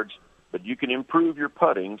 yards, but you can improve your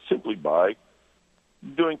putting simply by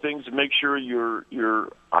doing things to make sure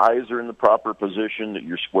your eyes are in the proper position, that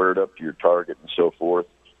you're squared up to your target and so forth.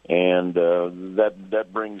 And that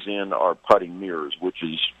brings in our putting mirrors, which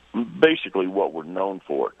is basically what we're known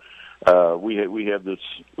for. We have this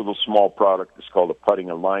little small product that's called a putting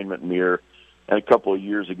alignment mirror. And a couple of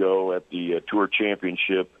years ago at the Tour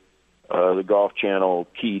Championship, the Golf Channel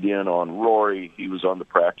keyed in on Rory. He was on the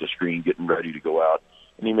practice green getting ready to go out,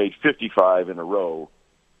 and he made 55 in a row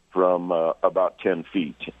from about 10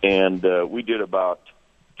 feet. And we did about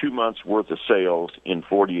 2 months' worth of sales in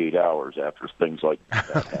 48 hours after things like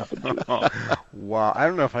that happened to us. Wow. I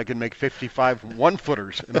don't know if I can make 55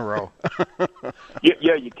 one-footers in a row.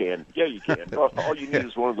 Yeah, you can. Yeah, you can. All you need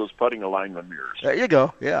is one of those putting alignment mirrors. There you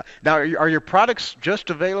go. Yeah. Now, are your products just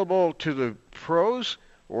available to the pros,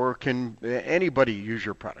 or can anybody use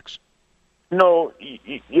your products? No,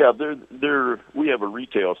 yeah, we have a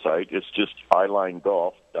retail site. It's just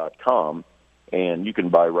eyelinegolf.com, and you can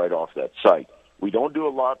buy right off that site. We don't do a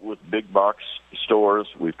lot with big box stores.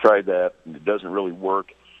 We've tried that, and it doesn't really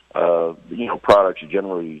work. Products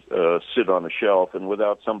generally sit on a shelf, and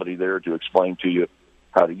without somebody there to explain to you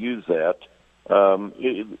how to use that,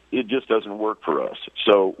 it just doesn't work for us.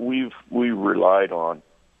 So we relied on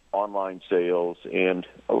online sales, and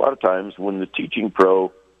a lot of times when the teaching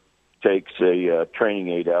pro takes a training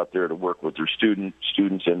aid out there to work with their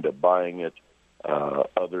students end up buying it.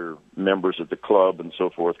 Other members of the club and so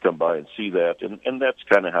forth come by and see that, and that's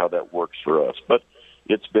kind of how that works for us. But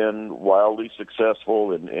it's been wildly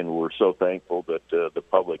successful, and we're so thankful that the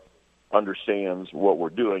public understands what we're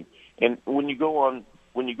doing. And when you go on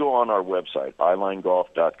our website,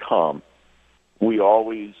 eyelinegolf.com, we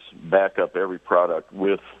always back up every product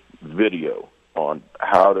with video on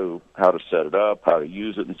how to set it up, how to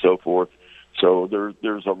use it, and so forth. So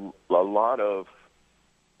there's a lot of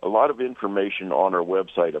information on our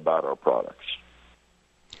website about our products.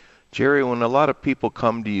 Jerry, when a lot of people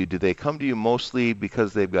come to you, do they come to you mostly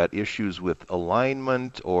because they've got issues with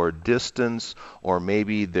alignment or distance, or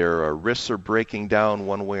maybe their wrists are breaking down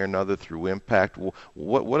one way or another through impact?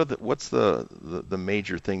 What's the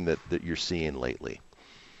major thing that you're seeing lately?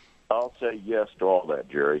 I'll say yes to all that,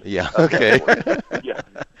 Jerry. Yeah, okay. Yeah.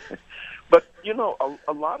 But,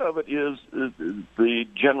 a lot of it is the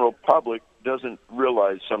general public doesn't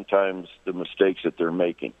realize sometimes the mistakes that they're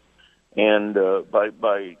making. And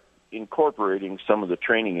by incorporating some of the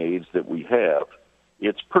training aids that we have,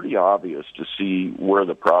 it's pretty obvious to see where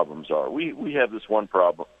the problems are. We have this one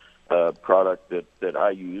product that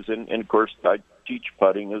I use, and of course I teach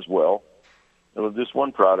putting as well. This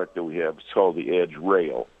one product that we have is called the Edge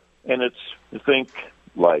Rail, and it's, think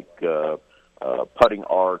like putting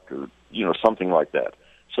arc or something like that.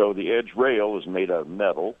 So the Edge Rail is made out of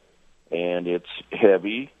metal, and it's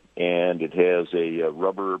heavy, and it has a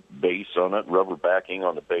rubber base on it, rubber backing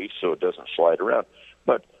on the base so it doesn't slide around.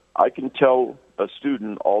 But I can tell a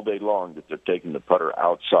student all day long that they're taking the putter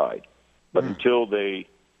outside. But until they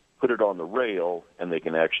put it on the rail and they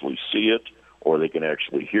can actually see it, or they can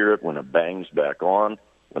actually hear it when it bangs back on,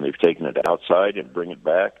 when they've taken it outside and bring it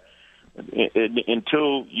back,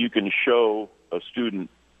 until you can show a student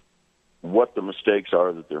what the mistakes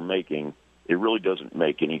are that they're making, it really doesn't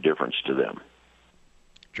make any difference to them.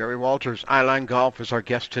 Jerry Walters, Eyeline Golf, is our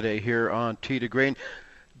guest today here on Tee to Green.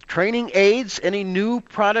 Training aids, any new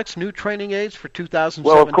products, new training aids for 2017,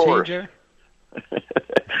 well, of course. Jerry?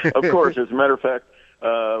 Of course. As a matter of fact,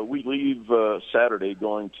 we leave Saturday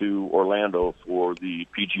going to Orlando for the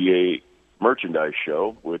PGA Merchandise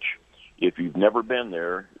Show, which, if you've never been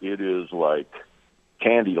there, it is like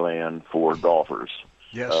Candyland for golfers.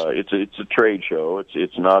 Yes. It's a trade show.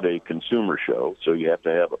 It's not a consumer show, so you have to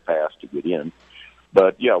have a pass to get in.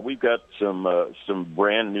 But yeah, we've got some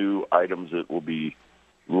brand new items that will be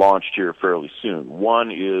launched here fairly soon.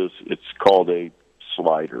 One is, it's called a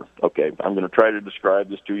slider. Okay, I'm going to try to describe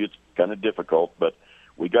this to you. It's kind of difficult, but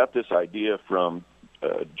we got this idea from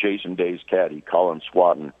Jason Day's caddy, Colin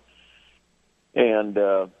Swatton, and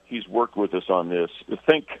he's worked with us on this.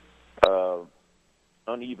 Think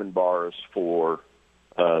uneven bars for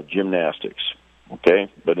gymnastics,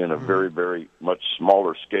 okay, but in a very, very much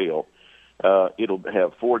smaller scale. It'll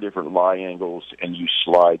have 4 different lie angles, and you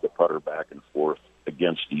slide the putter back and forth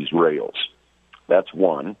against these rails. That's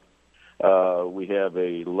one. We have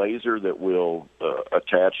a laser that will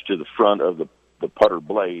attach to the front of the putter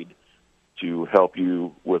blade to help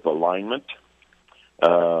you with alignment.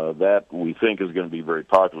 That we think is going to be very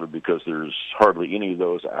popular because there's hardly any of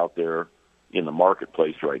those out there in the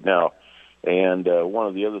marketplace right now. And one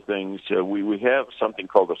of the other things, we have something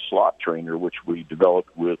called a slot trainer, which we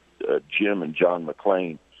developed with Jim and John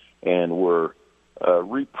McClain, and we're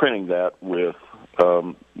reprinting that with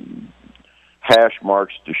hash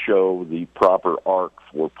marks to show the proper arc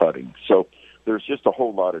for putting. So there's just a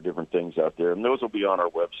whole lot of different things out there, and those will be on our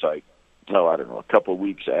website, a couple of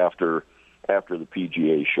weeks after the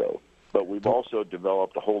PGA show. But we've also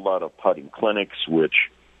developed a whole lot of putting clinics, which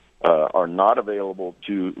are not available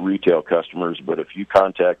to retail customers, but if you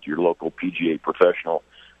contact your local PGA professional,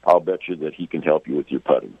 I'll bet you that he can help you with your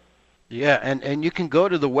putting. Yeah, and you can go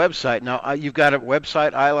to the website. Now, you've got a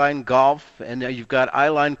website, Eyeline Golf, and you've got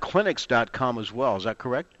eyelineclinics.com as well. Is that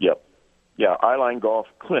correct? Yep. Yeah,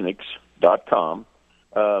 eyelinegolfclinics.com.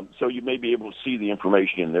 So you may be able to see the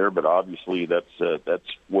information in there, but obviously that's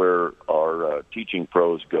where our teaching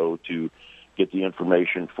pros go to get the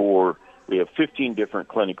information for. We have 15 different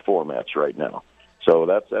clinic formats right now. So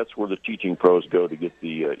that's where the teaching pros go to get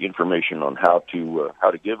the information on how to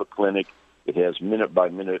give a clinic. It has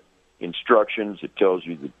minute-by-minute instructions. It tells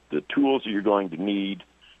you the tools that you're going to need.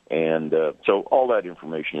 And so all that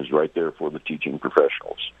information is right there for the teaching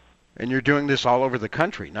professionals. And you're doing this all over the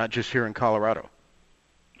country, not just here in Colorado.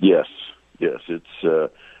 Yes. It's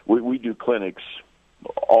we do clinics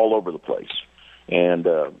all over the place. And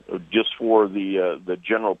just for the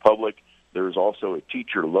general public, there's also a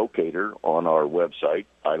teacher locator on our website,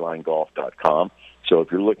 eyelinegolf.com. So if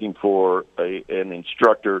you're looking for an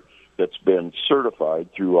instructor that's been certified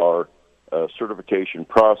through our certification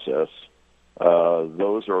process,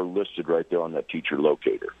 those are listed right there on that teacher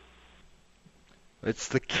locator. It's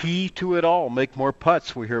the key to it all. Make more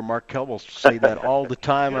putts. We hear Mark Kelble say that all the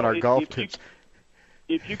time on our golf tips.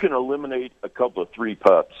 If you can eliminate a couple of 3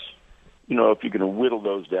 putts, if you can whittle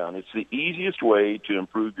those down, it's the easiest way to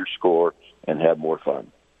improve your score and have more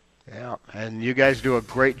fun. Yeah, and you guys do a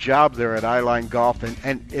great job there at Eyeline Golf,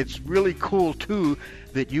 and it's really cool, too,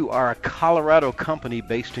 that you are a Colorado company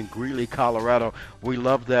based in Greeley, Colorado. We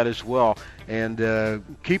love that as well. And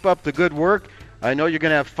keep up the good work. I know you're going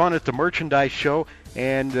to have fun at the merchandise show,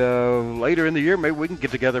 and later in the year, maybe we can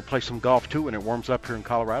get together and play some golf, too, when it warms up here in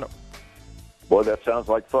Colorado. Boy, that sounds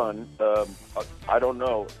like fun. I don't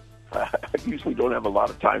know. I usually don't have a lot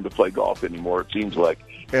of time to play golf anymore, it seems like,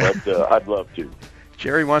 but I'd love to.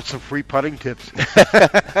 Jerry wants some free putting tips.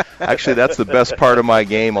 Actually, that's the best part of my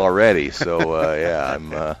game already. So,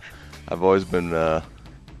 I've always been a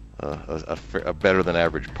better than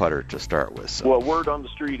average putter to start with. So. Well, word on the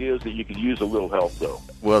street is that you could use a little help, though.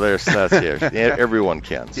 Well, that's everyone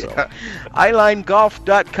can. So, yeah.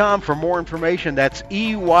 EyeLineGolf.com for more information. That's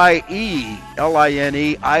EYELINE,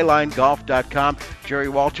 EyeLineGolf.com. Jerry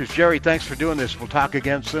Walters. Jerry, thanks for doing this. We'll talk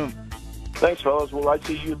again soon. Thanks, fellas. Will I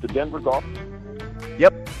see you at the Denver Golf?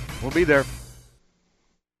 Yep, we'll be there.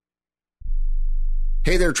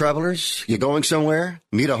 Hey there, travelers. You going somewhere?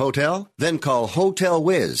 Need a hotel? Then call Hotel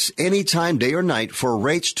Wiz anytime, day or night, for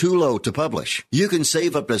rates too low to publish. You can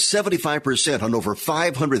save up to 75% on over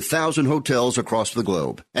 500,000 hotels across the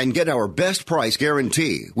globe and get our best price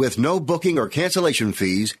guarantee with no booking or cancellation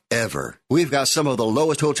fees ever. We've got some of the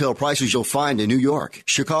lowest hotel prices you'll find in New York,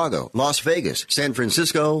 Chicago, Las Vegas, San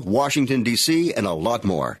Francisco, Washington, D.C., and a lot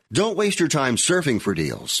more. Don't waste your time surfing for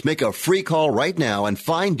deals. Make a free call right now and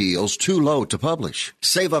find deals too low to publish.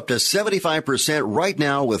 Save up to 75% right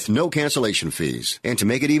now with no cancellation fees. And to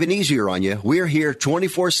make it even easier on you, we're here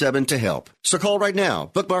 24/7 to help. So call right now.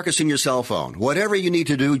 Bookmark us in your cell phone. Whatever you need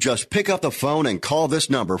to do, just pick up the phone and call this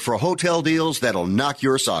number for hotel deals that'll knock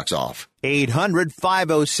your socks off.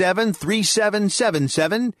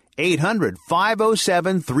 800-507-3777.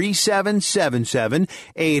 800-507-3777.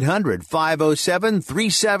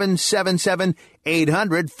 800-507-3777.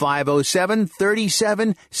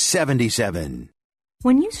 800-507-3777.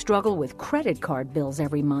 When you struggle with credit card bills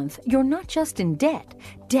every month, you're not just in debt.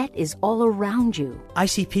 Debt is all around you. I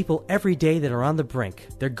see people every day that are on the brink.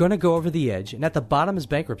 They're going to go over the edge, and at the bottom is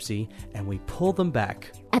bankruptcy, and we pull them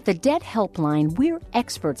back. At the Debt Helpline, we're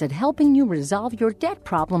experts at helping you resolve your debt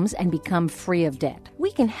problems and become free of debt.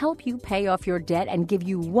 We can help you pay off your debt and give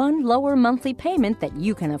you one lower monthly payment that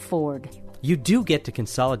you can afford. You do get to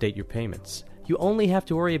consolidate your payments. You only have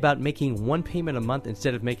to worry about making one payment a month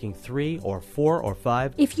instead of making 3 or 4 or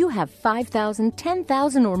 5. If you have $5,000,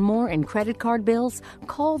 $10,000 or more in credit card bills,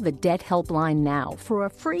 call the Debt Helpline now for a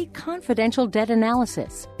free confidential debt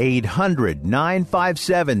analysis.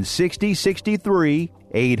 800-957-6063.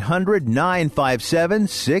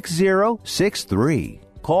 800-957-6063.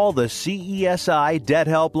 Call the CESI Debt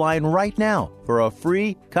Helpline right now for a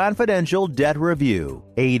free confidential debt review.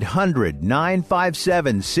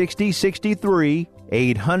 800-957-6063.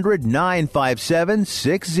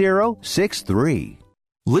 800-957-6063.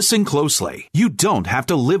 Listen closely. You don't have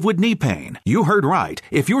to live with knee pain. You heard right.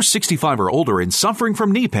 If you're 65 or older and suffering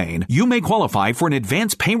from knee pain, you may qualify for an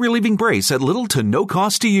advanced pain-relieving brace at little to no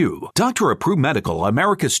cost to you. Dr. Approved Medical,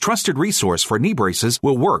 America's trusted resource for knee braces,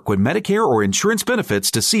 will work with Medicare or insurance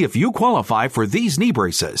benefits to see if you qualify for these knee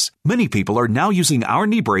braces. Many people are now using our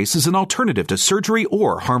knee brace as an alternative to surgery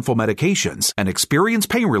or harmful medications and experience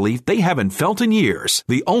pain relief they haven't felt in years.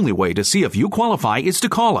 The only way to see if you qualify is to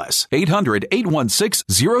call us.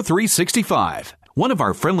 800-816-0365. One of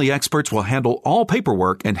our friendly experts will handle all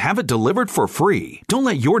paperwork and have it delivered for free. Don't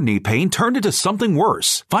let your knee pain turn into something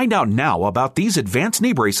worse. Find out now about these advanced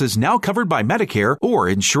knee braces now covered by Medicare or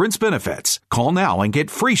insurance benefits. Call now and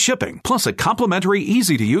get free shipping, plus a complimentary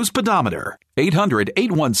easy-to-use pedometer.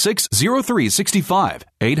 800-816-0365.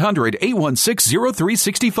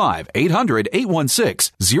 800-816-0365.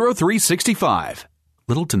 800-816-0365.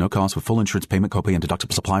 Little to no cost with full insurance payment, copay, and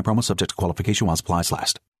deductible supply promo subject to qualification while supplies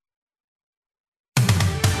last.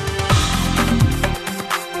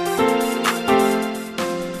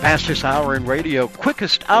 Fastest hour in radio,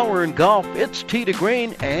 quickest hour in golf. It's Tee to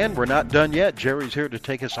Green, and we're not done yet. Jerry's here to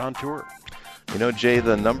take us on tour. You know, Jay,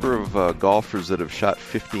 the number of golfers that have shot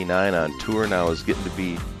 59 on tour now is getting to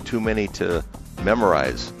be too many to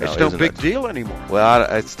memorize. It's no big deal anymore. Well,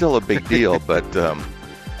 it's still a big deal, but...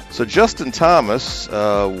 So Justin Thomas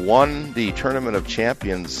won the Tournament of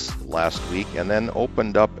Champions last week and then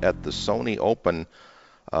opened up at the Sony Open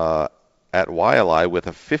at Waialae with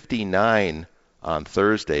a 59 on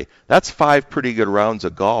Thursday. That's 5 pretty good rounds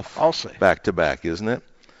of golf back-to-back, isn't it?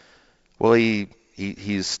 Well,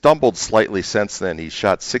 he's stumbled slightly since then. He's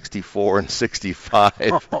shot 64 and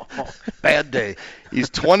 65. Bad day. He's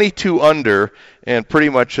 22 under and pretty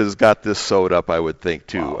much has got this sewed up, I would think,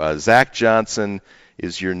 too. Wow. Zach Johnson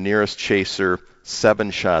is your nearest chaser, 7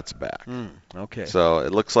 shots back. Okay. So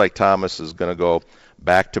it looks like Thomas is going to go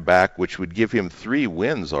back-to-back, which would give him 3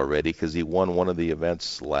 wins already because he won one of the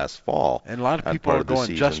events last fall. And a lot of people are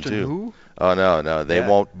going, Justin too. Who? Oh, no, they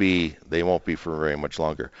won't be for very much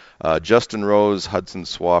longer. Justin Rose, Hudson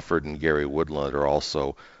Swafford, and Gary Woodland are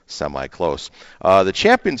also semi-close. The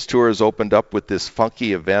Champions Tour has opened up with this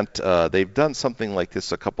funky event. They've done something like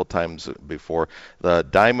this a couple times before. The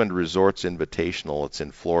Diamond Resorts Invitational. It's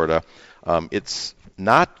in Florida. It's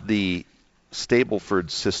not the Stableford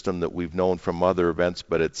system that we've known from other events,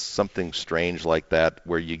 but it's something strange like that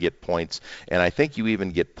where you get points. And I think you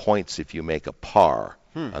even get points if you make a par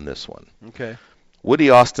on this one. Okay. Woody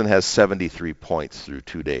Austin has 73 points through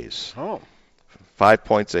 2 days. Oh. 5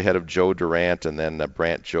 points ahead of Joe Durant, and then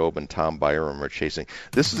Brant Jobe and Tom Byram are chasing.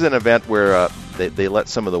 This is an event where they let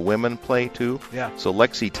some of the women play, too. Yeah. So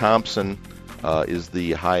Lexi Thompson is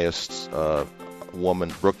the highest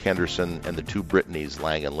woman. Brooke Henderson and the 2 Britneys,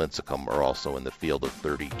 Lang and Lincecum, are also in the field of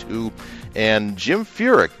 32. And Jim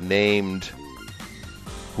Furyk named,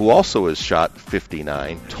 who also has shot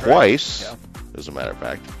 59 twice, as a matter of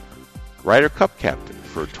fact, Ryder Cup captain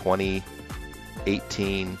for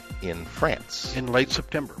 2018 in France. In late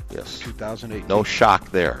September. Yes. 2018. No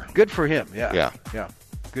shock there. Good for him, yeah. Yeah.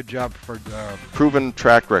 Good job for... proven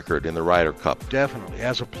track record in the Ryder Cup. Definitely,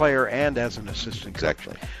 as a player and as an assistant coach.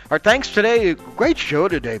 Exactly. Our thanks today, great show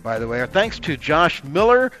today, by the way. Our thanks to Josh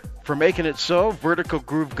Miller for making it so. Vertical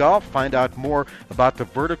Groove Golf. Find out more about the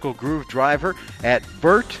Vertical Groove driver at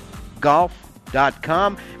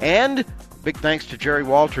vertgolf.com. And big thanks to Jerry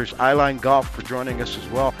Walters, Eyeline Golf, for joining us as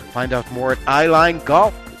well. Find out more at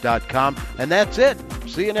eyelinegolf.com. And that's it.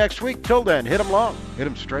 See you next week. Till then, hit 'em long, hit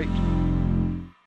 'em straight.